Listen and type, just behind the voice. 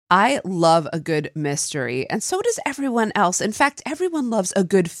I love a good mystery, and so does everyone else. In fact, everyone loves a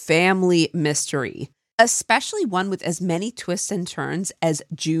good family mystery, especially one with as many twists and turns as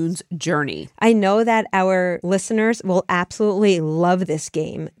June's Journey. I know that our listeners will absolutely love this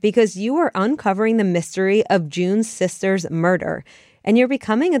game because you are uncovering the mystery of June's sister's murder. And you're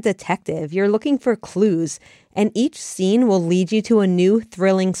becoming a detective. You're looking for clues, and each scene will lead you to a new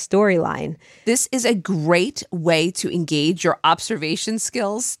thrilling storyline. This is a great way to engage your observation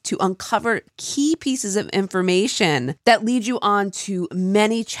skills to uncover key pieces of information that lead you on to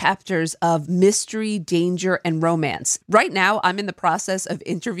many chapters of mystery, danger, and romance. Right now, I'm in the process of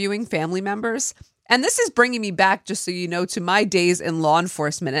interviewing family members. And this is bringing me back, just so you know, to my days in law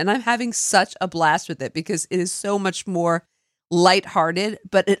enforcement. And I'm having such a blast with it because it is so much more lighthearted,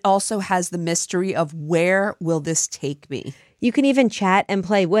 but it also has the mystery of where will this take me? You can even chat and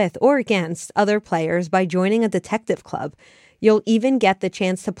play with or against other players by joining a detective club. You'll even get the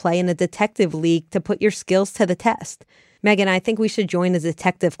chance to play in a detective league to put your skills to the test. Megan, I think we should join a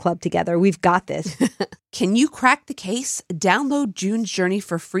detective club together. We've got this. Can you crack the case? Download June's Journey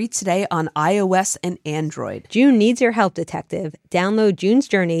for free today on iOS and Android. June needs your help, detective. Download June's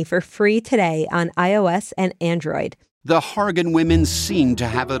Journey for free today on iOS and Android. The Hargan women seemed to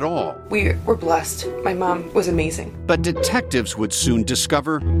have it all. We were blessed. My mom was amazing. But detectives would soon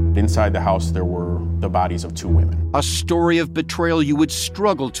discover inside the house there were the bodies of two women. A story of betrayal you would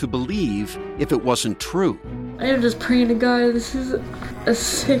struggle to believe if it wasn't true. I am just praying to God, this is a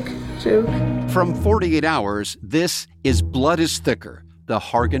sick joke. From 48 Hours, this is Blood is Thicker, the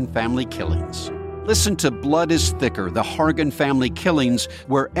Hargan Family Killings. Listen to Blood is Thicker, the Hargan Family Killings,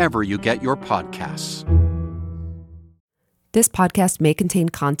 wherever you get your podcasts. This podcast may contain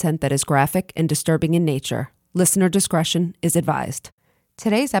content that is graphic and disturbing in nature. Listener discretion is advised.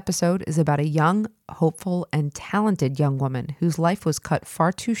 Today's episode is about a young, hopeful, and talented young woman whose life was cut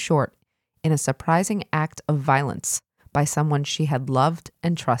far too short in a surprising act of violence by someone she had loved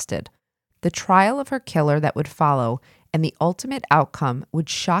and trusted. The trial of her killer that would follow and the ultimate outcome would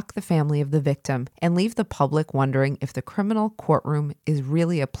shock the family of the victim and leave the public wondering if the criminal courtroom is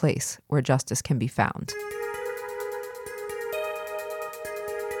really a place where justice can be found.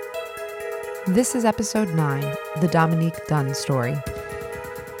 This is episode 9, The Dominique Dunne Story.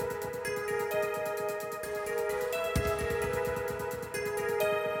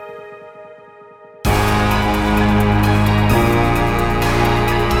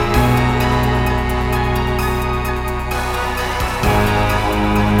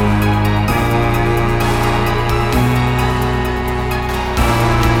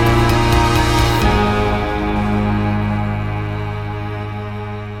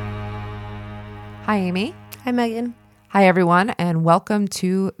 Hi, Amy. Hi, Megan. Hi, everyone, and welcome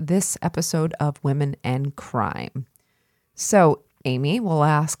to this episode of Women and Crime. So, Amy, we'll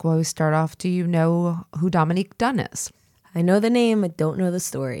ask while we start off, do you know who Dominique Dunne is? I know the name, I don't know the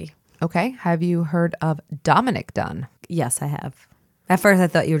story. Okay. Have you heard of Dominick Dunne? Yes, I have. At first, I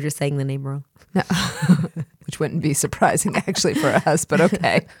thought you were just saying the name wrong. No, which wouldn't be surprising, actually, for us, but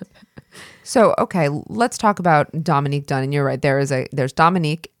okay. So, okay, let's talk about Dominique Dunne. And you're right, there's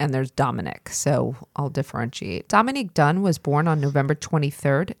Dominique and there's Dominic. So I'll differentiate. Dominique Dunne was born on November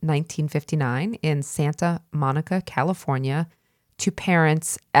 23rd, 1959 in Santa Monica, California, to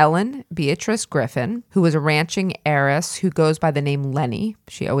parents Ellen Beatrice Griffin, who was a ranching heiress who goes by the name Lenny.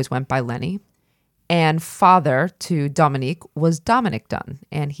 She always went by Lenny. And father to Dominique was Dominick Dunne.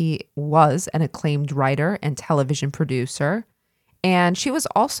 And he was an acclaimed writer and television producer. And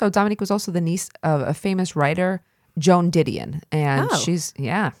Dominique was also the niece of a famous writer, Joan Didion. And she's,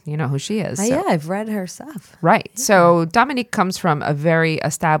 you know who she is. Yeah, I've read her stuff. Right. Yeah. So Dominique comes from a very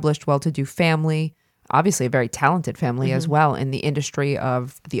established, well-to-do family, obviously a very talented family as well in the industry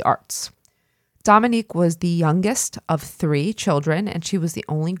of the arts. Dominique was the youngest of 3 children, and she was the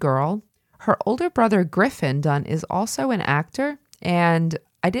only girl. Her older brother, Griffin Dunne, is also an actor, and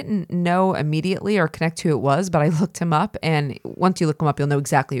I didn't know immediately or connect who it was, but I looked him up, and once you look him up, you'll know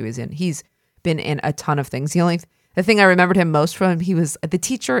exactly who he's in. He's been in a ton of things. The thing I remembered him most from, he was the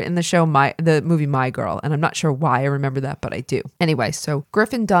teacher in the show, the movie My Girl, and I'm not sure why I remember that, but I do. Anyway, so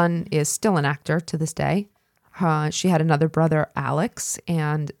Griffin Dunne is still an actor to this day. She had another brother, Alex,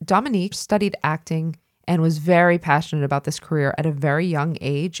 and Dominique studied acting and was very passionate about this career at a very young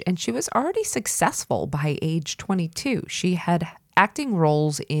age, and she was already successful by age 22. She had acting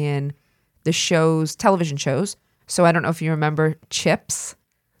roles in the television shows. So I don't know if you remember Chips.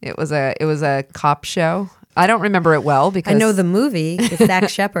 It was a cop show. I don't remember it well because I know the movie. It's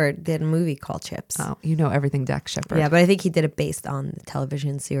Dax Shepard did a movie called Chips. Oh, you know everything Dax Shepard. Yeah, but I think he did it based on the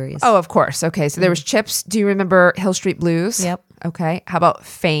television series. Oh, of course. Okay, so there was Chips. Do you remember Hill Street Blues? Yep. Okay. How about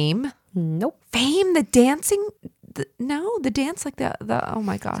Fame? Nope. Fame, the dancing? The dance like the oh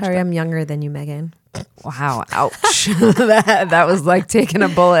my gosh. Sorry, I'm younger than you, Megan. Wow, ouch. that was like taking a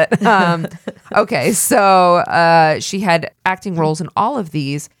bullet. Okay, so she had acting roles in all of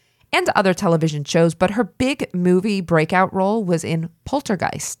these and other television shows, but her big movie breakout role was in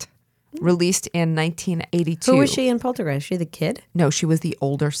Poltergeist, released in 1982. Who was she in Poltergeist? She the kid? No, she was the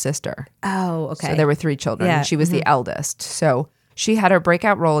older sister. Oh, okay. So there were 3 children, Yeah, and she was the eldest. So she had her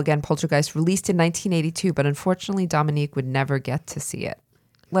breakout role again, Poltergeist, released in 1982, but unfortunately Dominique would never get to see it.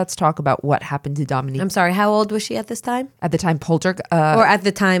 Let's talk about what happened to Dominique. I'm sorry, how old was she at this time? At the time, Or at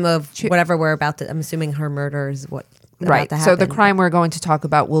the time of whatever we're about to, I'm assuming her murder is what right. about to So the happen. crime we're going to talk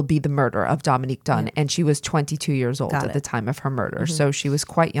about will be the murder of Dominique Dunne, and she was 22 years old Got at it. the time of her murder. So she was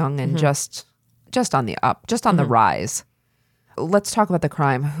quite young and just on the up, just on the rise. Let's talk about the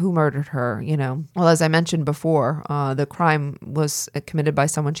crime. Who murdered her? Well, as I mentioned before, the crime was committed by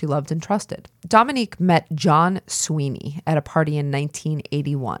someone she loved and trusted. Dominique met John Sweeney at a party in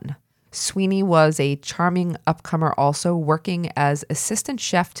 1981. Sweeney was a charming upcomer, also working as assistant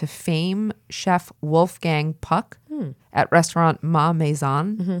chef to Fame chef Wolfgang Puck at restaurant Ma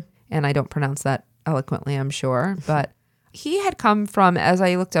Maison. And I don't pronounce that eloquently, I'm sure, but he had come from, as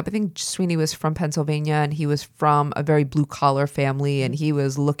I looked up, I think Sweeney was from Pennsylvania, and he was from a very blue collar family, and he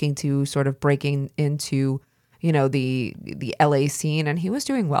was looking to sort of breaking into, the LA scene, and he was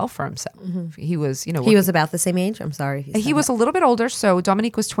doing well for himself. He was, He was about the same age? I'm sorry. If you he said was that. a little bit older, so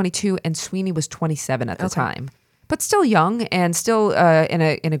Dominique was 22 and Sweeney was 27 at the time, but still young and still in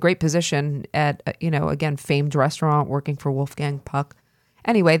a great position at again, famed restaurant, working for Wolfgang Puck.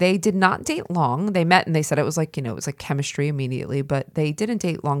 Anyway, they did not date long. They met and they said it was like chemistry immediately, but they didn't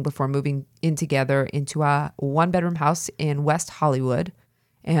date long before moving in together into a 1-bedroom house in West Hollywood.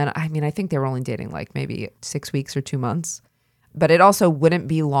 And I mean, I think they were only dating like maybe 6 weeks or 2 months. But it also wouldn't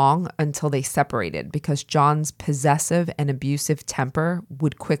be long until they separated because John's possessive and abusive temper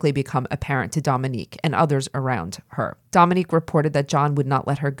would quickly become apparent to Dominique and others around her. Dominique reported that John would not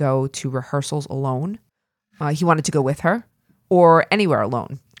let her go to rehearsals alone. He wanted to go with her, or anywhere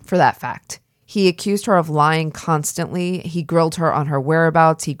alone, for that fact. He accused her of lying constantly. He grilled her on her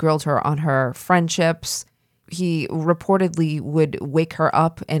whereabouts. He grilled her on her friendships. He reportedly would wake her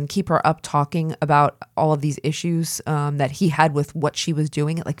up and keep her up talking about all of these issues that he had with what she was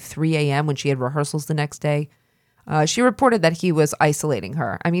doing at like 3 a.m. when she had rehearsals the next day. She reported that he was isolating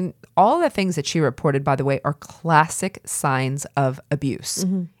her. I mean, all the things that she reported, by the way, are classic signs of abuse.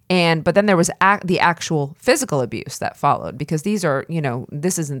 But then there was the actual physical abuse that followed, because these are,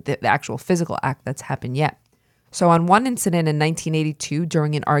 this isn't the actual physical act that's happened yet. So on one incident in 1982,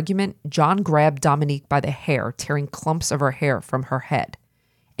 during an argument, John grabbed Dominique by the hair, tearing clumps of her hair from her head.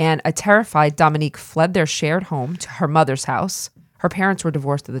 And a terrified Dominique fled their shared home to her mother's house. Her parents were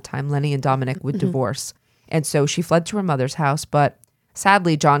divorced at the time. Lenny and Dominic would divorce. And so she fled to her mother's house, but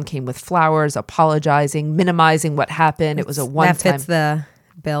sadly, John came with flowers, apologizing, minimizing what happened. It was a one-time. That fits the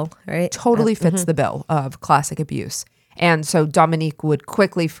bill, right? Totally fits the bill of classic abuse. And so Dominique would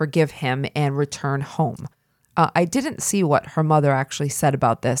quickly forgive him and return home. I didn't see what her mother actually said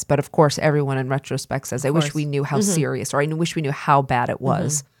about this, but of course, everyone in retrospect says, I wish we knew how serious, or I wish we knew how bad it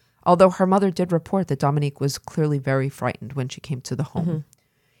was. Although her mother did report that Dominique was clearly very frightened when she came to the home.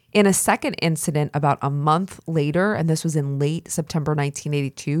 In a second incident about a month later, and this was in late September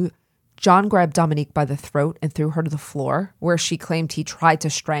 1982, John grabbed Dominique by the throat and threw her to the floor, where she claimed he tried to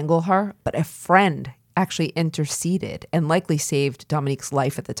strangle her, but a friend actually interceded and likely saved Dominique's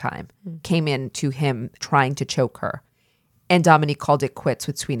life at the time, came in to him trying to choke her. And Dominique called it quits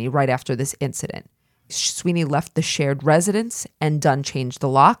with Sweeney right after this incident. Sweeney left the shared residence and Dunne changed the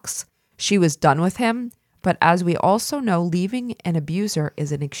locks. She was done with him. But as we also know, leaving an abuser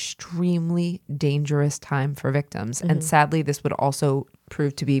is an extremely dangerous time for victims. And sadly, this would also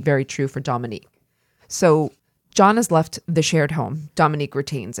prove to be very true for Dominique. So John has left the shared home. Dominique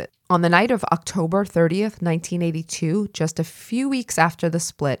retains it. On the night of October 30th, 1982, just a few weeks after the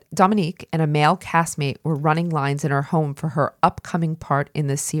split, Dominique and a male castmate were running lines in her home for her upcoming part in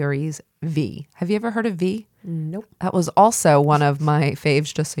the series V. Have you ever heard of V? Nope. That was also one of my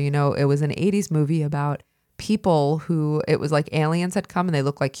faves, just so you know. It was an 80s movie about people who, it was like aliens had come and they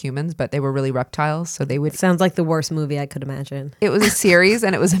looked like humans, but they were really reptiles. So they would, Sounds like the worst movie I could imagine. it was a series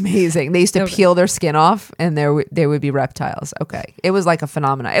and it was amazing. They used to peel their skin off and there would be reptiles. Okay. It was like a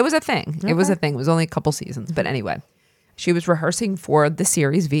phenomenon. It was a thing. It was a thing. It was only a couple seasons. But anyway, she was rehearsing for the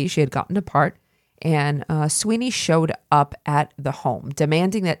series V. She had gotten a part. And Sweeney showed up at the home,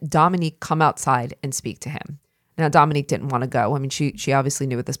 demanding that Dominique come outside and speak to him. Now, Dominique didn't want to go. I mean, she obviously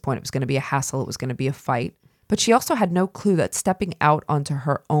knew at this point it was going to be a hassle. It was going to be a fight. But she also had no clue that stepping out onto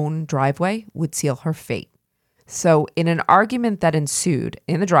her own driveway would seal her fate. So in an argument that ensued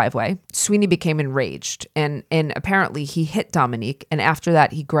in the driveway, Sweeney became enraged and apparently he hit Dominique. And after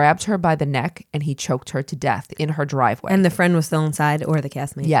that, he grabbed her by the neck and he choked her to death in her driveway. And the friend was still inside, or the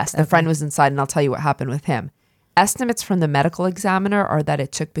castmate? Yes, the friend was inside, and I'll tell you what happened with him. Estimates from the medical examiner are that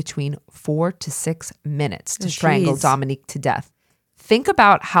it took between 4 to 6 minutes to strangle Dominique to death. Think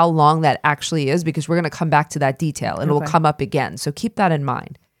about how long that actually is, because we're going to come back to that detail and it will come up again. So keep that in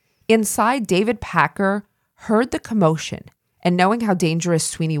mind. Inside, David Packer heard the commotion, and knowing how dangerous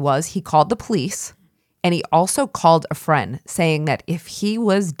Sweeney was, he called the police, and he also called a friend saying that if he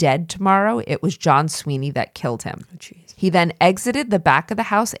was dead tomorrow, it was John Sweeney that killed him. He then exited the back of the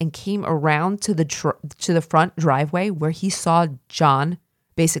house and came around to the front driveway where he saw John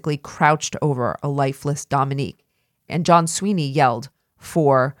basically crouched over a lifeless Dominique. And John Sweeney yelled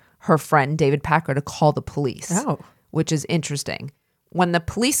for her friend David Packer to call the police, which is interesting. When the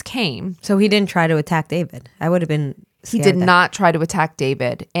police came... So he didn't try to attack David. I would have been scared. He did not try to attack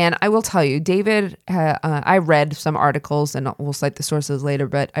David. And I will tell you, David, I read some articles, and we'll cite the sources later,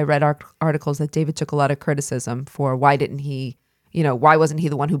 but I read articles that David took a lot of criticism for why wasn't he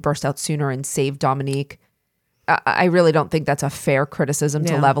the one who burst out sooner and saved Dominique? I really don't think that's a fair criticism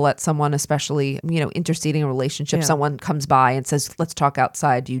to level at someone, especially, interceding a relationship. Yeah. Someone comes by and says, let's talk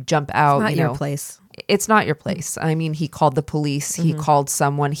outside. You jump out. It's not your place. It's not your place. I mean, he called the police. He called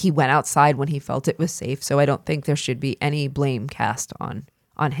someone. He went outside when he felt it was safe. So I don't think there should be any blame cast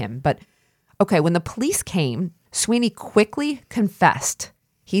on him. But okay, when the police came, Sweeney quickly confessed.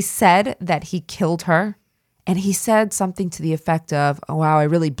 He said that he killed her. And he said something to the effect of, oh, wow, I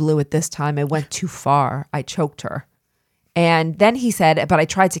really blew it this time. I went too far. I choked her. And then he said, but I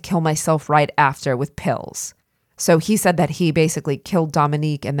tried to kill myself right after with pills. So he said that he basically killed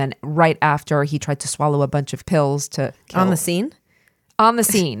Dominique, and then right after he tried to swallow a bunch of pills to kill. On the scene? On the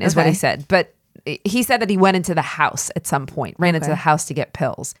scene is what he said. But he said that he went into the house at some point, ran into the house to get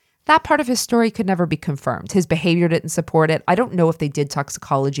pills. That part of his story could never be confirmed. His behavior didn't support it. I don't know if they did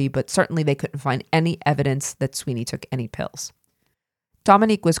toxicology, but certainly they couldn't find any evidence that Sweeney took any pills.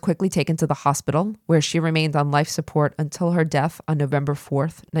 Dominique was quickly taken to the hospital, where she remained on life support until her death on November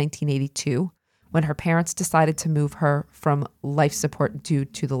 4th, 1982, when her parents decided to move her from life support due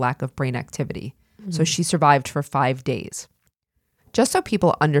to the lack of brain activity. So she survived for 5 days. Just so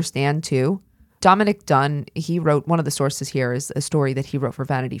people understand too, Dominic Dunne, he wrote, one of the sources here is a story that he wrote for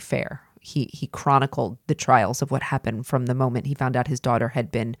Vanity Fair. He chronicled the trials of what happened from the moment he found out his daughter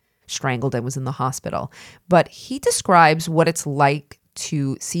had been strangled and was in the hospital. But he describes what it's like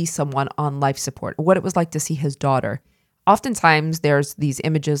to see someone on life support, what it was like to see his daughter. Oftentimes there's these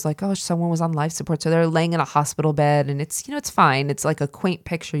images like, oh, someone was on life support, so they're laying in a hospital bed, and it's, it's fine. It's like a quaint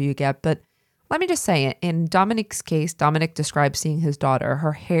picture you get. But let me just say, in Dominique's case, Dominic described seeing his daughter.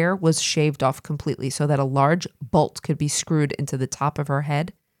 Her hair was shaved off completely so that a large bolt could be screwed into the top of her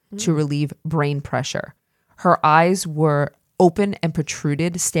head to relieve brain pressure. Her eyes were open and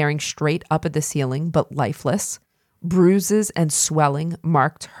protruded, staring straight up at the ceiling, but lifeless. Bruises and swelling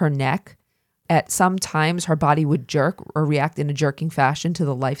marked her neck. At some times, her body would jerk or react in a jerking fashion to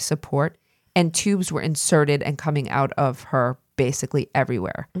the life support, and tubes were inserted and coming out of her basically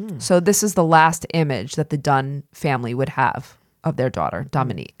everywhere. So this is the last image that the Dunne family would have of their daughter,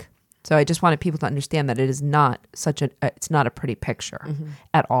 Dominique. So I just wanted people to understand that it is not it's not a pretty picture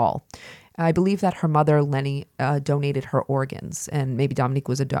at all. I believe that her mother, Lenny, donated her organs, and maybe Dominique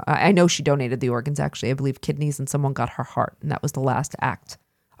was I know she donated the organs, actually. I believe kidneys, and someone got her heart, and that was the last act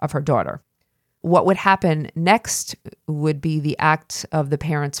of her daughter. What would happen next would be the act of the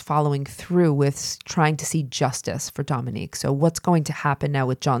parents following through with trying to see justice for Dominique. So what's going to happen now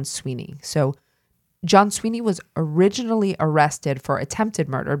with John Sweeney? So John Sweeney was originally arrested for attempted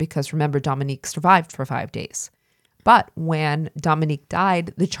murder because, remember, Dominique survived for 5 days. But when Dominique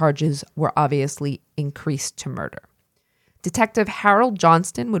died, the charges were obviously increased to murder. Detective Harold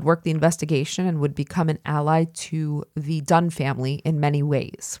Johnston would work the investigation and would become an ally to the Dunne family in many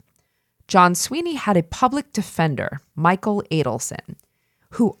ways. John Sweeney had a public defender, Michael Adelson,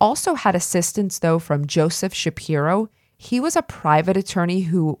 who also had assistance, though, from Joseph Shapiro. He was a private attorney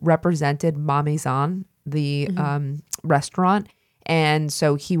who represented Ma Maison, the restaurant. And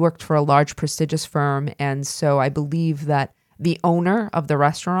so he worked for a large, prestigious firm. And so I believe that the owner of the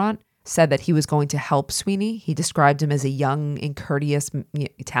restaurant said that he was going to help Sweeney. He described him as a young and courteous,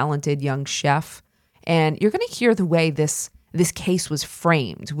 talented young chef. And you're going to hear the way this this case was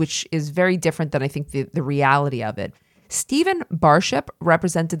framed, which is very different than I think the reality of it. Stephen Barship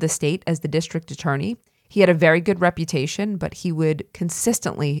represented the state as the district attorney. He had a very good reputation, but he would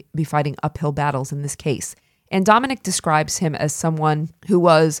consistently be fighting uphill battles in this case. And Dominic describes him as someone who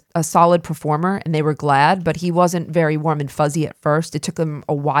was a solid performer, and they were glad, but he wasn't very warm and fuzzy at first. It took him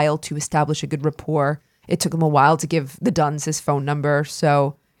a while to establish a good rapport. It took him a while to give the Dunns his phone number.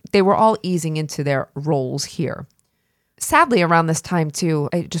 So they were all easing into their roles here. Sadly, around this time too,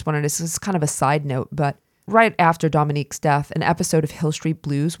 I just wanted to, this is kind of a side note, but right after Dominique's death, an episode of Hill Street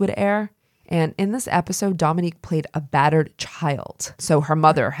Blues would air. And in this episode, Dominique played a battered child. So her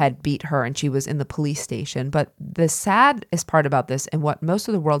mother had beat her and she was in the police station. But the saddest part about this, and what most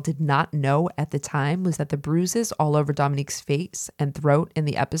of the world did not know at the time, was that the bruises all over Dominique's face and throat in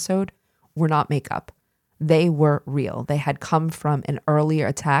the episode were not makeup. They were real. They had come from an earlier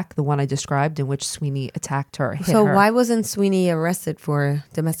attack, the one I described, in which Sweeney attacked her. So why wasn't Sweeney arrested for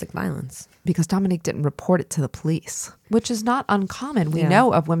domestic violence? Because Dominique didn't report it to the police, which is not uncommon. We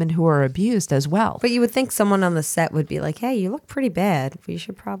know of women who are abused as well. But you would think someone on the set would be like, hey, you look pretty bad. We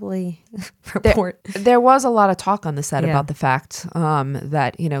should probably report. There was a lot of talk on the set about the fact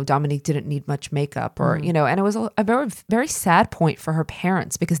that, Dominique didn't need much makeup or, and it was a very, very sad point for her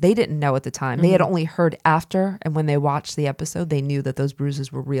parents because they didn't know at the time. They had only heard after, and when they watched the episode, they knew that those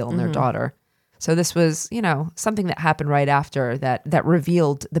bruises were real in their daughter. So this was, something that happened right after that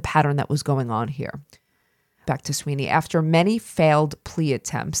revealed the pattern that was going on here. Back to Sweeney. After many failed plea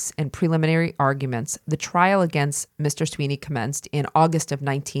attempts and preliminary arguments, the trial against Mr. Sweeney commenced in August of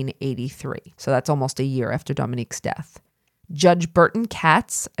 1983. So that's almost a year after Dominique's death. Judge Burton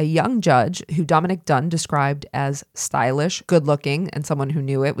Katz, a young judge who Dominic Dunn described as stylish, good-looking, and someone who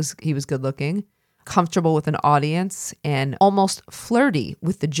knew he was good-looking, comfortable with an audience, and almost flirty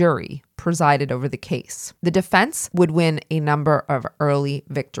with the jury, presided over the case. The defense would win a number of early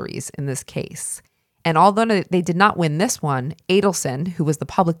victories in this case. And although they did not win this one, Adelson, who was the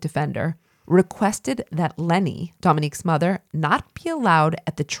public defender, requested that Lenny, Dominique's mother, not be allowed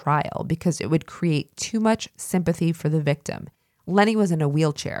at the trial because it would create too much sympathy for the victim. Lenny was in a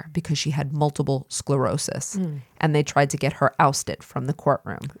wheelchair because she had multiple sclerosis, and they tried to get her ousted from the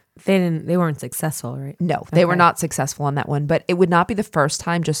courtroom. They weren't successful, right? No, they were not successful on that one, but it would not be the first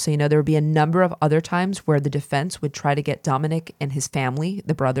time, just so you know. There would be a number of other times where the defense would try to get Dominic and his family,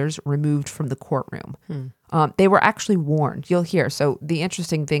 the brothers, removed from the courtroom. They were actually warned. You'll hear. So the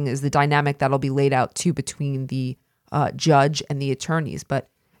interesting thing is the dynamic that'll be laid out too between the judge and the attorneys, but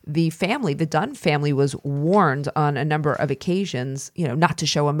the Dunn family was warned on a number of occasions, not to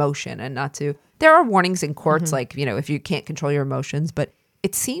show emotion and not to, there are warnings in courts, like, if you can't control your emotions, but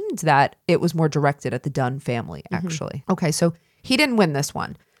it seemed that it was more directed at the Dunn family, actually. Okay, so he didn't win this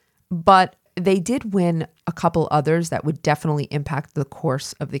one, but they did win a couple others that would definitely impact the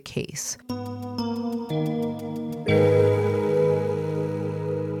course of the case.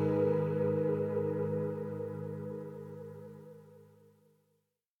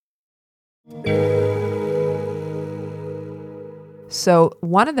 So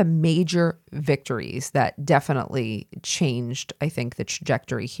one of the major victories that definitely changed, I think, the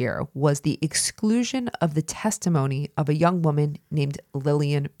trajectory here was the exclusion of the testimony of a young woman named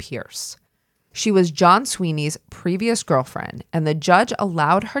Lillian Pierce. She was John Sweeney's previous girlfriend, and the judge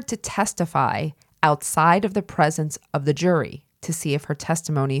allowed her to testify outside of the presence of the jury to see if her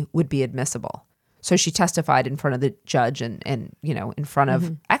testimony would be admissible. So she testified in front of the judge and in front of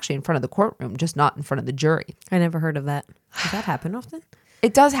the courtroom, just not in front of the jury. I never heard of that. Does that happen often?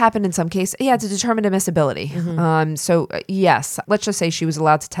 It does happen in some cases. Yeah, to determine admissibility. Yes, let's just say she was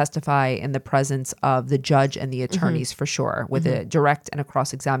allowed to testify in the presence of the judge and the attorneys for sure, with a direct and a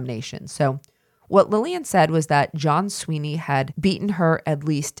cross-examination. So what Lillian said was that John Sweeney had beaten her at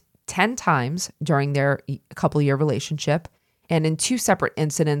least 10 times during their couple-year relationship, and in 2 separate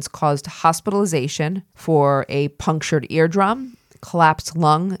incidents caused hospitalization for a punctured eardrum, collapsed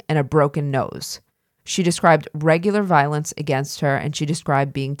lung, and a broken nose. She described regular violence against her, and she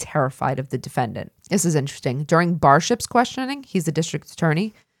described being terrified of the defendant. This is interesting. During Barship's questioning, he's the district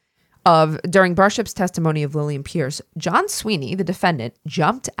attorney, during Barship's testimony of Lillian Pierce, John Sweeney, the defendant,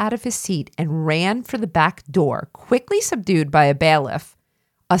 jumped out of his seat and ran for the back door, quickly subdued by a bailiff.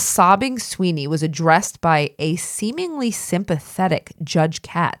 A sobbing Sweeney was addressed by a seemingly sympathetic Judge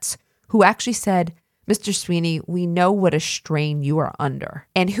Katz, who actually said, "Mr. Sweeney, we know what a strain you are under,"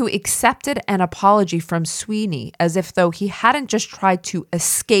 and who accepted an apology from Sweeney as if though he hadn't just tried to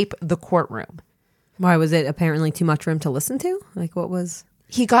escape the courtroom. Why, was it apparently too much for him to listen to? Like, what was...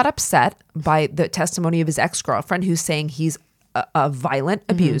 He got upset by the testimony of his ex-girlfriend, who's saying he's a violent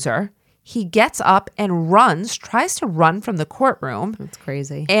abuser. he gets up and tries to run from the courtroom. That's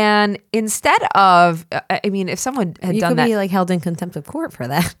crazy. And instead of, I mean, if someone had You done could that, be like held in contempt of court for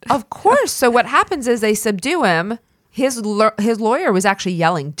that. of course. So what happens is they subdue him. His lawyer was actually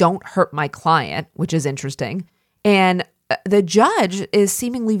yelling, "Don't hurt my client," which is interesting. And the judge is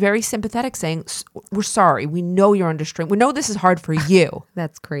seemingly very sympathetic, saying, "We're sorry. We know you're under strain. We know this is hard for you."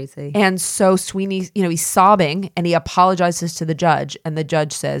 That's crazy. And so Sweeney, he's sobbing and he apologizes to the judge. And the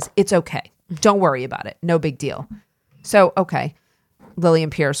judge says, "It's okay. Don't worry about it. No big deal." So, okay. Lillian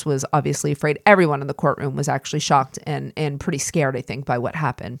Pierce was obviously afraid. Everyone in the courtroom was actually shocked and pretty scared, I think, by what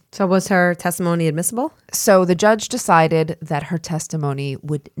happened. So was her testimony admissible? So the judge decided that her testimony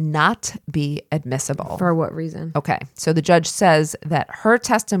would not be admissible. For what reason? Okay. So the judge says that her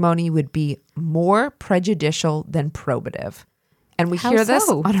testimony would be more prejudicial than probative. And we hear this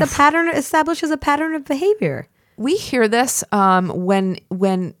so? on The pattern establishes a pattern of behavior. We hear this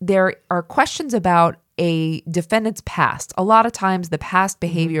when there are questions about a defendant's past. A lot of times the past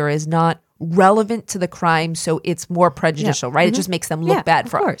behavior is not relevant to the crime, so it's more prejudicial, right? It just makes them look bad.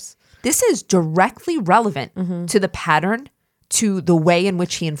 Of course. This is directly relevant to the pattern, to the way in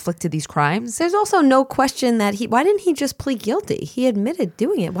which he inflicted these crimes. There's also no question that why didn't he just plead guilty? He admitted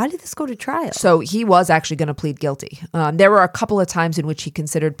doing it. Why did this go to trial? So he was actually going to plead guilty. There were a couple of times in which he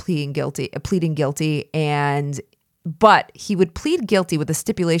considered pleading guilty, but he would plead guilty with a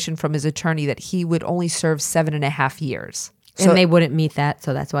stipulation from his attorney that he would only serve 7.5 years. And they wouldn't meet that,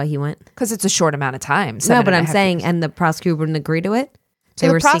 so that's why he went. Because it's a short amount of time. No, but I'm saying, and the prosecutor wouldn't agree to it?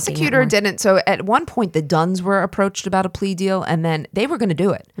 So the prosecutor didn't. So at one point, the Dunns were approached about a plea deal, and then they were going to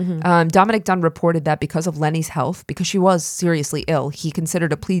do it. Dominic Dunn reported that because of Lenny's health, because she was seriously ill, he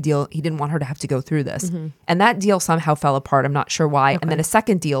considered a plea deal. He didn't want her to have to go through this. And that deal somehow fell apart. I'm not sure why. And then a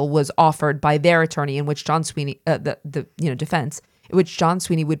second deal was offered by their attorney in which John Sweeney, the defense, in which John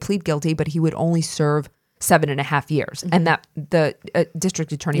Sweeney would plead guilty, but he would only serve 7.5 years. And that the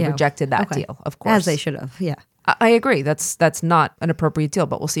district attorney rejected that deal, of course. As they should have, yeah. I agree. That's not an appropriate deal,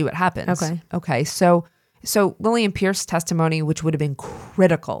 but we'll see what happens. Okay. So Lillian Pierce's testimony, which would have been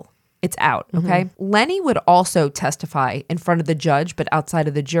critical, it's out. Okay. Lenny would also testify in front of the judge, but outside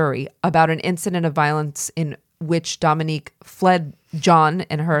of the jury, about an incident of violence in which Dominique fled John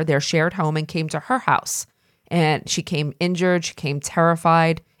and their shared home, and came to her house. And she came injured. She came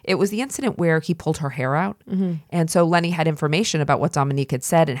terrified. It was the incident where he pulled her hair out. And so Lenny had information about what Dominique had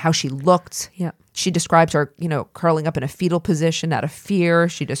said and how she looked. Yeah. She described her, curling up in a fetal position out of fear.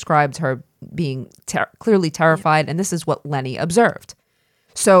 She described her being clearly terrified. And this is what Lenny observed.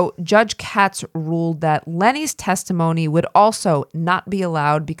 So Judge Katz ruled that Lenny's testimony would also not be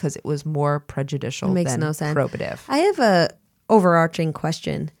allowed because it was more prejudicial than probative. I have a overarching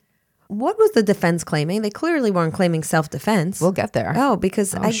question. What was the defense claiming? They clearly weren't claiming self-defense. We'll get there. Oh,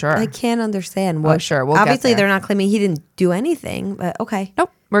 because I can't understand what. Oh, sure. We'll obviously, get there. they're not claiming he didn't do anything, but okay.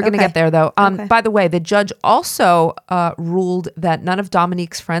 Nope. We're going to get there, though. By the way, the judge also ruled that none of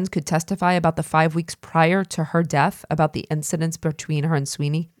Dominique's friends could testify about the 5 weeks prior to her death about the incidents between her and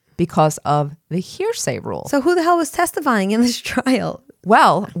Sweeney because of the hearsay rule. So who the hell was testifying in this trial?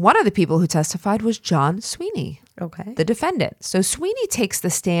 Well, one of the people who testified was John Sweeney. Okay. The defendant. So Sweeney takes the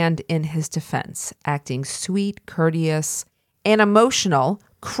stand in his defense, acting sweet, courteous, and emotional,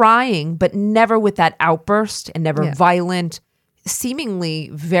 crying, but never with that outburst and never violent, seemingly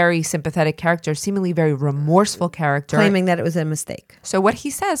very sympathetic character, seemingly very remorseful character. Claiming that it was a mistake. So what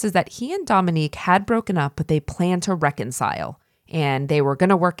he says is that he and Dominique had broken up, but they planned to reconcile and they were going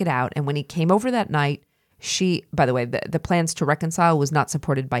to work it out. And when he came over that night, by the way, the plans to reconcile was not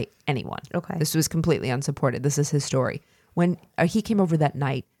supported by anyone. Okay. This was completely unsupported. This is his story. When he came over that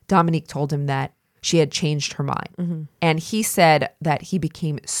night, Dominique told him that she had changed her mind. And he said that he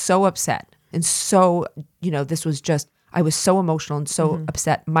became so upset and so, this was just, I was so emotional and so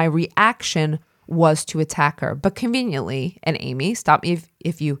upset. My reaction was to attack her. But conveniently, and Amy, stop me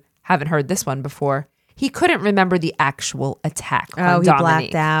if you haven't heard this one before, he couldn't remember the actual attack on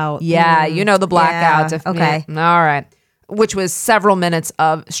Dominique. Blacked out. Yeah, the blackouts. Yeah. Okay. All right. Which was several minutes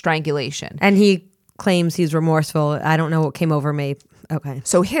of strangulation. And he claims he's remorseful. I don't know what came over me. Okay.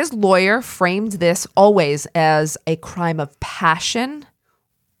 So his lawyer framed this always as a crime of passion.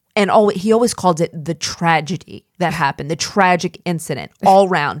 And he always called it the tragedy that happened, the tragic incident all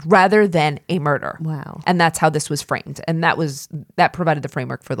round, rather than a murder. Wow. And that's how this was framed. And that provided the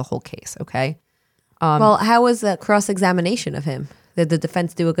framework for the whole case, okay? Well, how was the cross-examination of him? Did the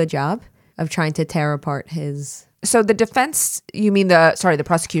defense do a good job of trying to tear apart his... So the defense, you mean the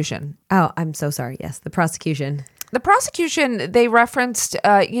prosecution? Oh, I'm so sorry. Yes, the prosecution. The prosecution, they referenced,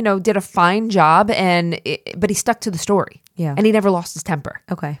 did a fine job, but he stuck to the story. Yeah. And he never lost his temper.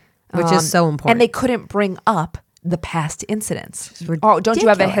 Okay. which is so important. And they couldn't bring up the past incidents. Oh, don't you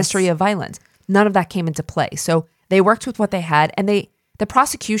have a history of violence? None of that came into play. So they worked with what they had, and the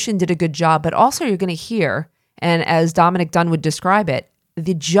prosecution did a good job. But also, you're going to hear, and as Dominic Dunn would describe it,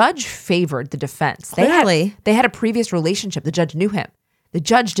 the judge favored the defense. Clearly. They had a previous relationship. The judge knew him. The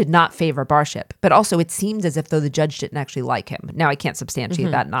judge did not favor Barship, but also it seemed as if though the judge didn't actually like him. Now, I can't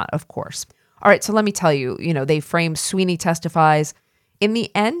substantiate that, not of course. All right, so let me tell you, they framed Sweeney testifies. In the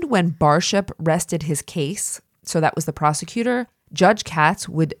end, when Barship rested his case, so that was the prosecutor, Judge Katz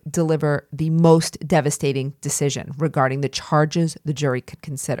would deliver the most devastating decision regarding the charges the jury could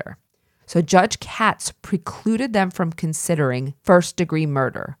consider. So Judge Katz precluded them from considering first-degree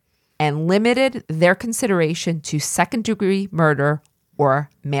murder and limited their consideration to second-degree murder or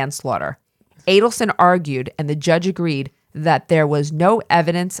manslaughter. Adelson argued, and the judge agreed, that there was no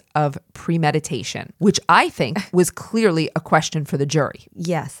evidence of premeditation, which I think was clearly a question for the jury.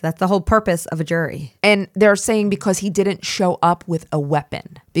 Yes, that's the whole purpose of a jury. And they're saying because he didn't show up with a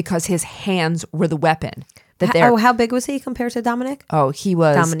weapon, because his hands were the weapon. How big was he compared to Dominic? Oh, he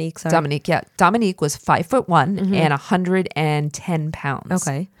was Dominique, sorry. Dominique, yeah. Dominique was 5'1" and 110 pounds.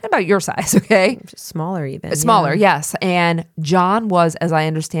 Okay. About your size, okay? Smaller even. Smaller, yes. And John was, as I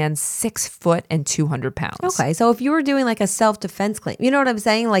understand, 6 foot and 200 pounds. Okay, so if you were doing like a self-defense claim, you know what I'm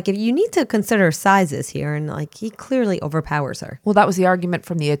saying? Like if you need to consider sizes here, and like he clearly overpowers her. Well, that was the argument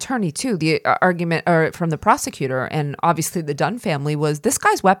from the attorney too. The argument from the prosecutor, and obviously the Dunn family, was this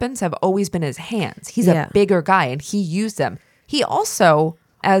guy's weapons have always been his hands. He's a bigger guy, and he used them. He also,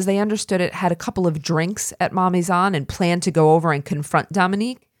 as they understood it, had a couple of drinks at Mamizan and planned to go over and confront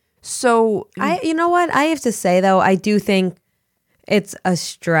Dominique. So you know what? I have to say though, I do think it's a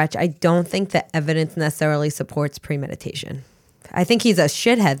stretch. I don't think the evidence necessarily supports premeditation. I think he's a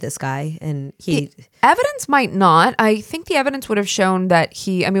shithead, this guy, and the evidence might not. I think the evidence would have shown that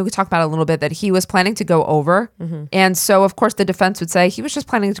we could talk about it a little bit, that he was planning to go over. Mm-hmm. And so, of course, the defense would say he was just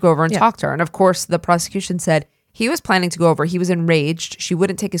planning to go over and talk to her. And of course, the prosecution said he was planning to go over. He was enraged. She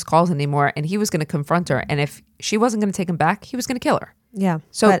wouldn't take his calls anymore, and he was going to confront her. And if she wasn't going to take him back, he was going to kill her. Yeah.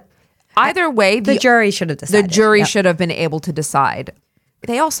 So either way, the jury should have decided. The jury should have been able to decide.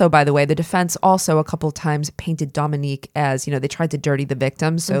 They also, by the way, the defense also a couple of times painted Dominique as, they tried to dirty the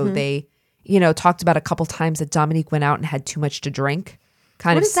victim. So they, talked about a couple times that Dominique went out and had too much to drink.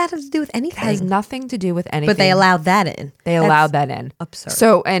 What does that have to do with anything? It has nothing to do with anything. But they allowed that in. Absurd.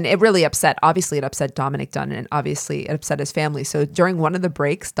 So, and it really obviously it upset Dominic Dunn, and obviously it upset his family. So during one of the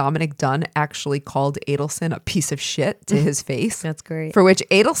breaks, Dominic Dunn actually called Adelson a piece of shit to his face. That's great. For which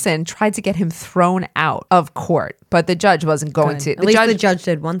Adelson tried to get him thrown out of court, but the judge wasn't going to. At least the judge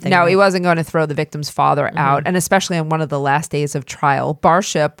did one thing. No, right? He wasn't going to throw the victim's father out, and especially on one of the last days of trial.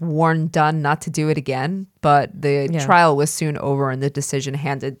 Barship warned Dunn not to do it again, but the trial was soon over and the decision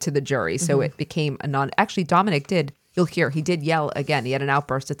handed to the jury. So it became a actually, Dominic you'll hear, he did yell again. He had an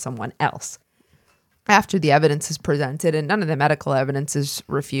outburst at someone else after the evidence is presented, and none of the medical evidence is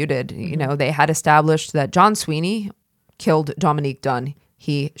refuted. They had established that John Sweeney killed Dominique Dunn.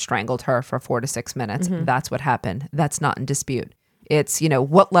 He strangled her for 4 to 6 minutes. That's what happened. That's not in dispute. It's,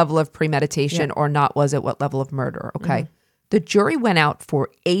 what level of premeditation or not was it? What level of murder? Okay. The jury went out for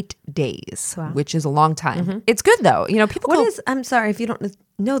 8 days, which is a long time. It's good though. People I'm sorry if you don't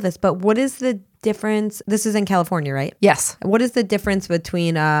know this, but what is the difference? This is in California, right? Yes. What is the difference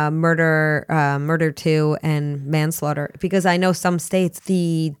between murder 2 and manslaughter? Because I know some states,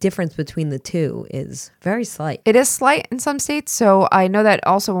 the difference between the two is very slight. It is slight in some states. So I know that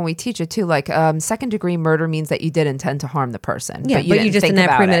also when we teach it too, like second degree murder means that you did intend to harm the person. Yeah, but you just didn't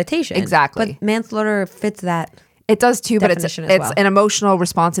have premeditation. Exactly. But manslaughter fits that. It does too, but it's well. an emotional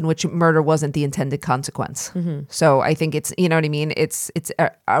response in which murder wasn't the intended consequence. So I think it's, you know what I mean? It's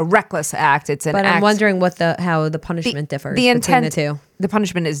a reckless act. It's an But act. I'm wondering how the punishment differs between the two. The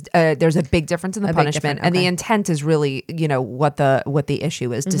punishment is there's a big difference in the punishment, and the intent is really what the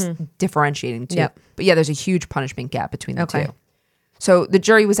issue is, just differentiating two. Yep. But yeah, there's a huge punishment gap between the two. So the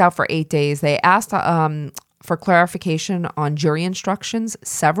jury was out for 8 days. They asked for clarification on jury instructions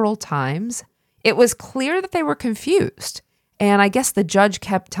several times. It was clear that they were confused. And I guess the judge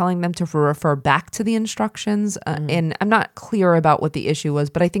kept telling them to refer back to the instructions. And I'm not clear about what the issue was,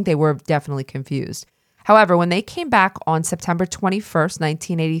 but I think they were definitely confused. However, when they came back on September 21st,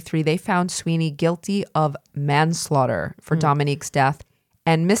 1983, they found Sweeney guilty of manslaughter for Dominique's death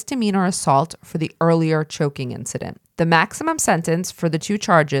and misdemeanor assault for the earlier choking incident. The maximum sentence for the two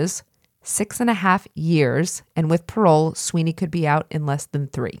charges, 6.5 years, and with parole, Sweeney could be out in less than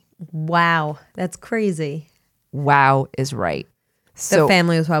 3. Wow, that's crazy. Wow is right. The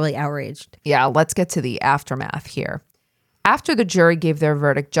family was probably outraged. Yeah, let's get to the aftermath here. After the jury gave their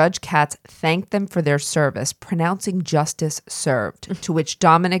verdict, Judge Katz thanked them for their service, pronouncing justice served, to which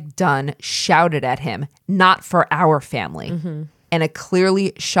Dominic Dunn shouted at him, "Not for our family." And a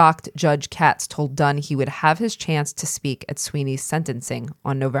clearly shocked Judge Katz told Dunn he would have his chance to speak at Sweeney's sentencing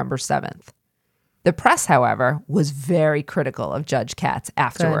on November 7th. The press, however, was very critical of Judge Katz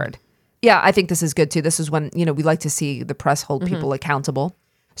afterward. Yeah, I think this is good too. This is when, we like to see the press hold people accountable.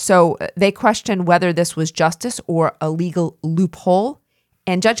 So they questioned whether this was justice or a legal loophole.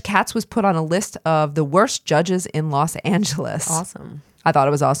 And Judge Katz was put on a list of the worst judges in Los Angeles. Awesome. I thought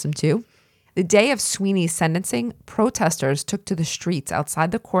it was awesome too. The day of Sweeney's sentencing, protesters took to the streets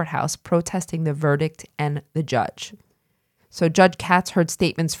outside the courthouse protesting the verdict and the judge. So Judge Katz heard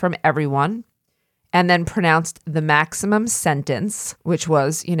statements from everyone and then pronounced the maximum sentence, which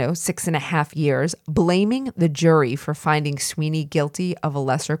was, 6.5 years, blaming the jury for finding Sweeney guilty of a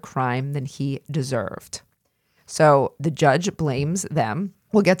lesser crime than he deserved. So the judge blames them.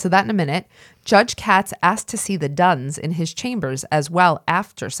 We'll get to that in a minute. Judge Katz asked to see the Dunns in his chambers as well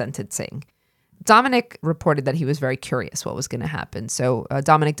after sentencing. Dominic reported that he was very curious what was going to happen. So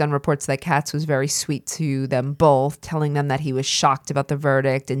Dominic Dunn reports that Katz was very sweet to them both, telling them that he was shocked about the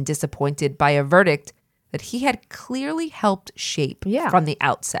verdict and disappointed by a verdict that he had clearly helped shape from the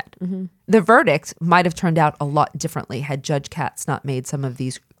outset. The verdict might have turned out a lot differently had Judge Katz not made some of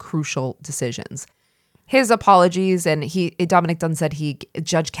these crucial decisions. His apologies, and Dominic Dunn said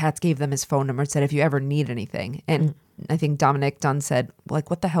Judge Katz gave them his phone number and said, if you ever need anything. And I think Dominic Dunn said,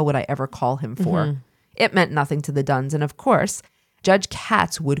 what the hell would I ever call him for? It meant nothing to the Dunns. And of course, Judge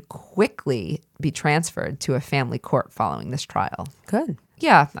Katz would quickly be transferred to a family court following this trial. Good.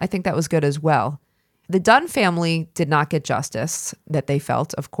 Yeah, I think that was good as well. The Dunn family did not get justice that they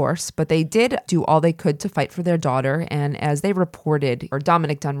felt, of course, but they did do all they could to fight for their daughter. And as they reported, or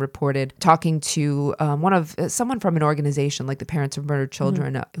Dominic Dunn reported, talking to someone from an organization like the Parents of Murdered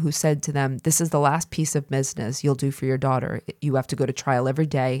Children, who said to them, "This is the last piece of business you'll do for your daughter. You have to go to trial every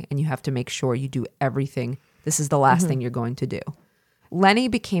day, and you have to make sure you do everything. This is the last thing you're going to do." Lenny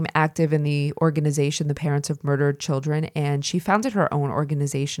became active in the organization, the Parents of Murdered Children, and she founded her own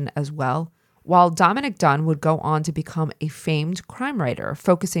organization as well. While Dominic Dunn would go on to become a famed crime writer,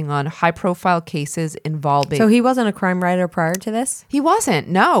 focusing on high-profile cases involving... So he wasn't a crime writer prior to this? He wasn't.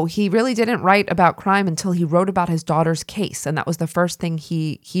 No, he really didn't write about crime until he wrote about his daughter's case, and that was the first thing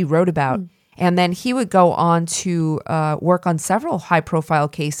he wrote about. And then he would go on to work on several high-profile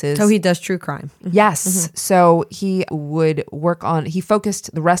cases. So he does true crime. Yes. So he would he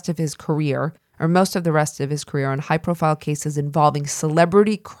focused the rest of his career, or most of the rest of his career, on high-profile cases involving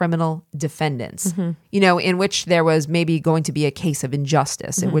celebrity criminal defendants, in which there was maybe going to be a case of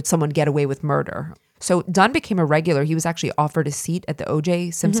injustice in which someone get away with murder. So Dunn became a regular. He was actually offered a seat at the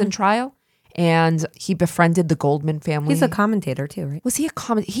O.J. Simpson trial, and he befriended the Goldman family. He's a commentator too, right? Was he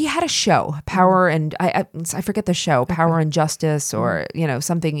He had a show, Power and I forget the show, Power and Justice, or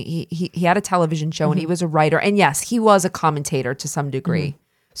something. He had a television show, and he was a writer, and yes, he was a commentator to some degree.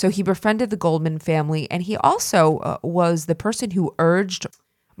 So he befriended the Goldman family, and he also was the person who urged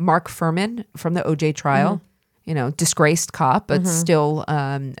Mark Fuhrman from the O.J. trial, disgraced cop, but still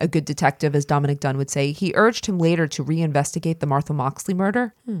a good detective, as Dominic Dunn would say. He urged him later to reinvestigate the Martha Moxley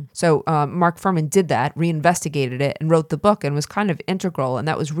murder. So Mark Fuhrman did that, reinvestigated it, and wrote the book, and was kind of integral, and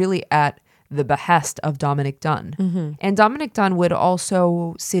that was really at the behest of Dominic Dunn. And Dominic Dunn would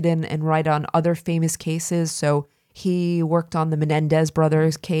also sit in and write on other famous cases. So he worked on the Menendez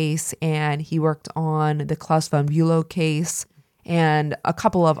brothers case, and he worked on the Klaus von Bülow case, and a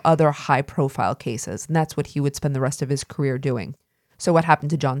couple of other high-profile cases. And that's what he would spend the rest of his career doing. So what happened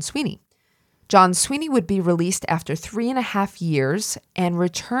to John Sweeney? John Sweeney would be released after 3.5 years and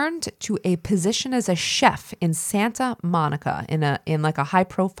returned to a position as a chef in Santa Monica in like a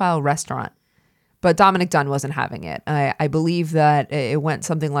high-profile restaurant. But Dominic Dunn wasn't having it. I believe that it went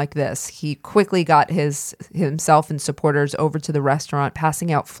something like this. He quickly got himself and supporters over to the restaurant,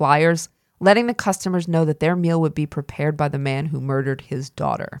 passing out flyers, letting the customers know that their meal would be prepared by the man who murdered his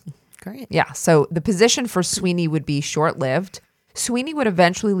daughter. Great. Yeah, so the position for Sweeney would be short-lived. Sweeney would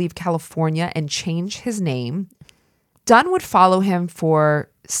eventually leave California and change his name. Dunn would follow him for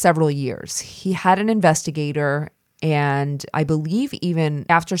several years. He had an investigator, and I believe even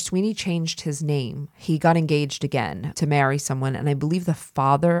after Sweeney changed his name, he got engaged again to marry someone. And I believe the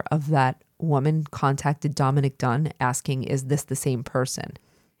father of that woman contacted Dominic Dunn asking, is this the same person?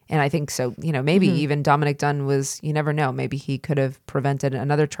 And I think so, maybe even Dominic Dunn you never know, maybe he could have prevented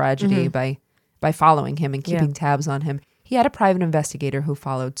another tragedy by following him and keeping tabs on him. He had a private investigator who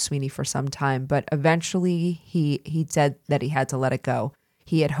followed Sweeney for some time, but eventually he said that he had to let it go.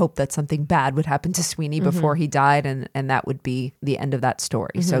 he had hoped that something bad would happen to Sweeney before he died, and that would be the end of that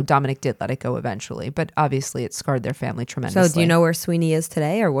story. So Dominic did let it go eventually, but obviously it scarred their family tremendously. So do you know where Sweeney is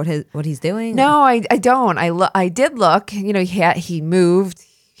today, or what he's doing? No, I don't. I did look. You know, he moved.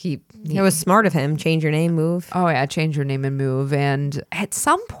 It was smart of him. Change your name, move. Oh yeah, change your name and move. And at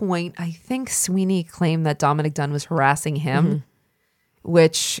some point, I think Sweeney claimed that Dominic Dunn was harassing him.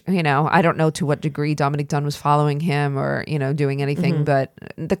 Which, you know, I don't know to what degree Dominic Dunn was following him or, you know, doing anything, but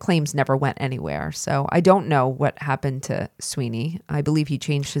the claims never went anywhere. So I don't know what happened to Sweeney. I believe he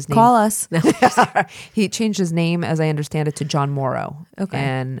changed his name. Call us. No. He changed his name, as I understand it, to John Morrow. Okay.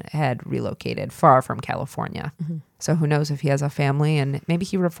 And had relocated far from California. So who knows if he has a family, and maybe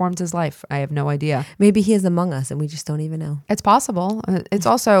he reformed his life. I have no idea. Maybe he is among us and we just don't even know. It's possible. It's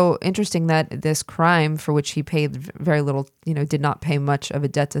also interesting that this crime for which he paid very little, you know, did not pay much of a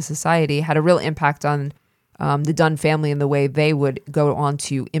debt to society, had a real impact on the Dunn family in the way they would go on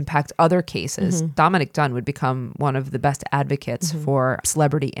to impact other cases. Dominic Dunn would become one of the best advocates for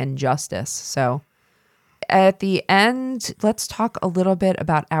celebrity and justice. So at the end, let's talk a little bit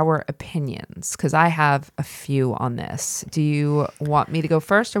about our opinions, because I have a few on this. Do you want me to go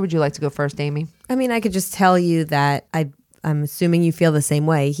first, or would you like to go first, Amy? I mean, I could just tell you that I'm assuming you feel the same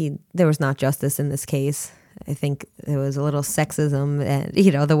way. There was not justice in this case. I think there was a little sexism and,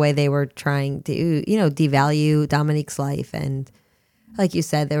 you know, the way they were trying to, you know, devalue Dominique's life. And like you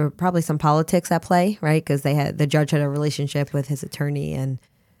said, there were probably some politics at play, right? Because the judge had a relationship with his attorney. And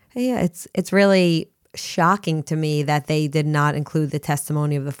yeah, it's really shocking to me that they did not include the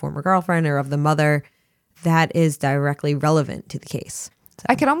testimony of the former girlfriend or of the mother that is directly relevant to the case. So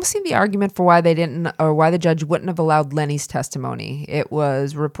I could almost see the argument for why they didn't, or why the judge wouldn't have allowed Lenny's testimony. It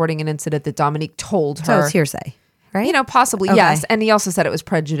was reporting an incident that Dominique told her. So it's hearsay, right? You know, possibly, Okay. yes. And he also said it was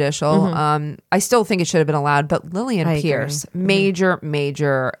prejudicial. I still think it should have been allowed, but Lillian I Pierce, agree.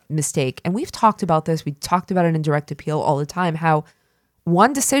 major mistake. And we've talked about this. We talked about it in direct appeal all the time, how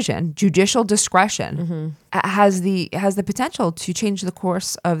one decision, judicial discretion, has the potential to change the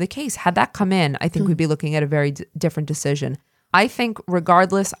course of the case. Had that come in, I think we'd be looking at a very different decision. I think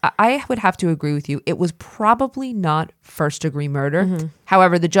regardless, I would have to agree with you. It was probably not first-degree murder.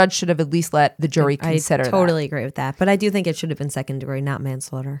 However, the judge should have at least let the jury consider I totally agree with that. But I do think it should have been second degree, not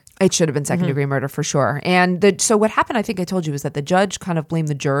manslaughter. It should have been second-degree murder for sure. And so what happened, I think I told you, was that the judge kind of blamed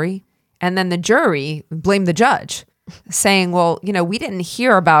the jury, and then the jury blamed the judge, saying, well, you know, we didn't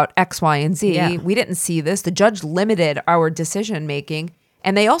hear about X, Y, and Z. Yeah. We didn't see this. The judge limited our decision-making.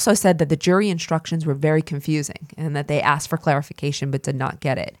 And they also said that the jury instructions were very confusing and that they asked for clarification but did not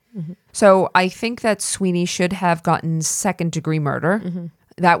get it. So I think that Sweeney should have gotten second-degree murder.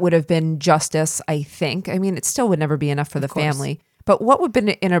 That would have been justice, I think. I mean, it still would never be enough for the family. But what would have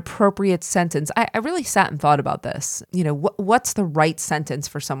been an appropriate sentence? I really sat and thought about this. You know, what's the right sentence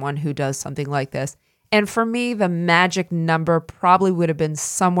for someone who does something like this? And for me, the magic number probably would have been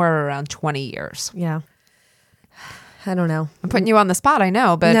somewhere around 20 years. Yeah. I don't know. I'm putting you on the spot, I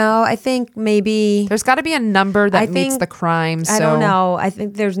know, but No, I think maybe there's got to be a number that I meets think- the crime. So I don't know. I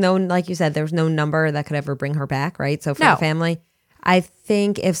think there's no, like you said, there's no number that could ever bring her back, right? So for No. the family, I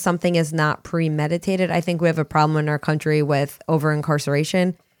think if something is not premeditated, I think we have a problem in our country with over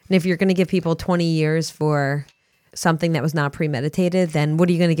incarceration. And if you're going to give people 20 years for something that was not premeditated, then what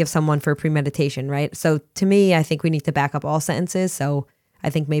are you going to give someone for premeditation, right? So to me, I think we need to back up all sentences. So I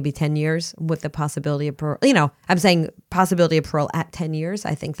think maybe 10 years with the possibility of parole. You know, I'm saying possibility of parole at 10 years.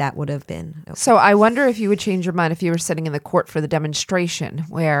 I think that would have been. So I wonder if you would change your mind if you were sitting in the court for the demonstration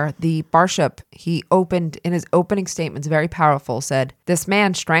where the Barshop, he opened in his opening statements, very powerful, said, this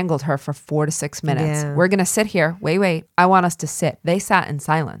man strangled her for 4 to 6 minutes. Yeah. We're going to sit here. Wait. I want us to sit. They sat in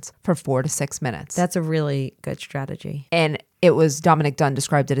silence for 4 to 6 minutes. That's a really good strategy. And it was Dominic Dunn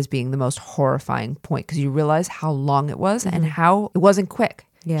described it as being the most horrifying point because you realize how long it was and how it wasn't quick.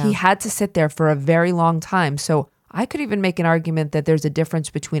 Yeah. He had to sit there for a very long time. So I could even make an argument that there's a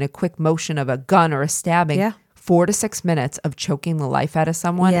difference between a quick motion of a gun or a stabbing. Yeah. 4 to 6 minutes of choking the life out of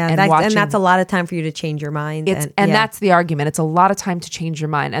someone and and watching. that's a lot of time for you to change your mind. And yeah. that's the argument. It's a lot of time to change your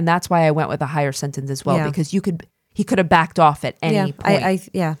mind. And that's why I went with a higher sentence as well, Yeah. because he could have backed off at any point.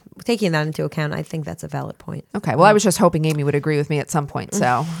 Taking that into account, I think that's a valid point. Okay. Well, I was just hoping Amy would agree with me at some point.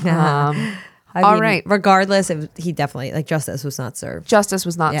 So, All right. Regardless, he definitely, like, justice was not served. justice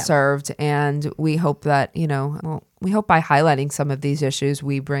was not Yeah. served. And we hope that, we hope by highlighting some of these issues,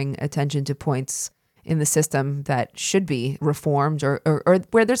 we bring attention to points in the system that should be reformed or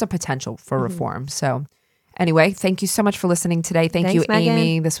where there's a potential for reform. So anyway, thank you so much for listening today. Thank Thanks, you, Megan.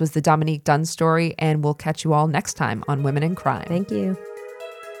 Amy. This was the Dominique Dunn story, and we'll catch you all next time on Women in Crime. Thank you.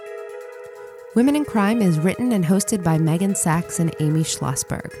 Women in Crime is written and hosted by Megan Sachs and Amy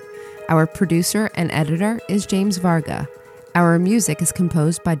Schlossberg. Our producer and editor is James Varga. Our music is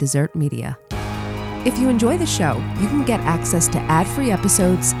composed by Desert Media. If you enjoy the show, you can get access to ad-free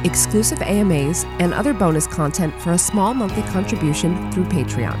episodes, exclusive AMAs, and other bonus content for a small monthly contribution through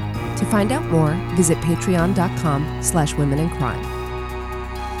Patreon. To find out more, visit patreon.com/womenincrime.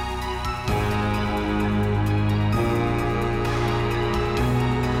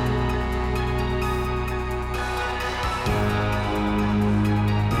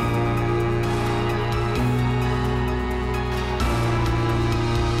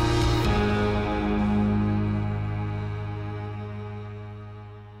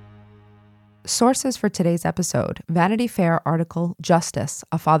 Sources for today's episode: Vanity Fair article, Justice,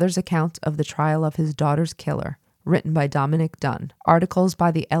 a Father's Account of the Trial of His Daughter's Killer, written by Dominic Dunn. Articles by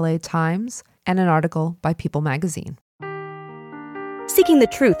the LA Times, and an article by People Magazine. Seeking the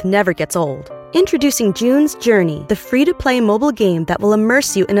truth never gets old. Introducing June's Journey, the free-to-play mobile game that will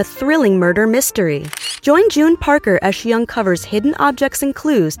immerse you in a thrilling murder mystery. Join June Parker as she uncovers hidden objects and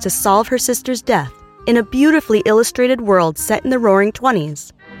clues to solve her sister's death in a beautifully illustrated world set in the Roaring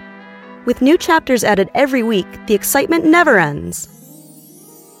 '20s. With new chapters added every week, the excitement never ends.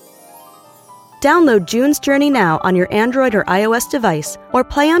 Download June's Journey now on your Android or iOS device, or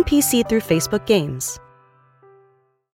play on PC through Facebook Games.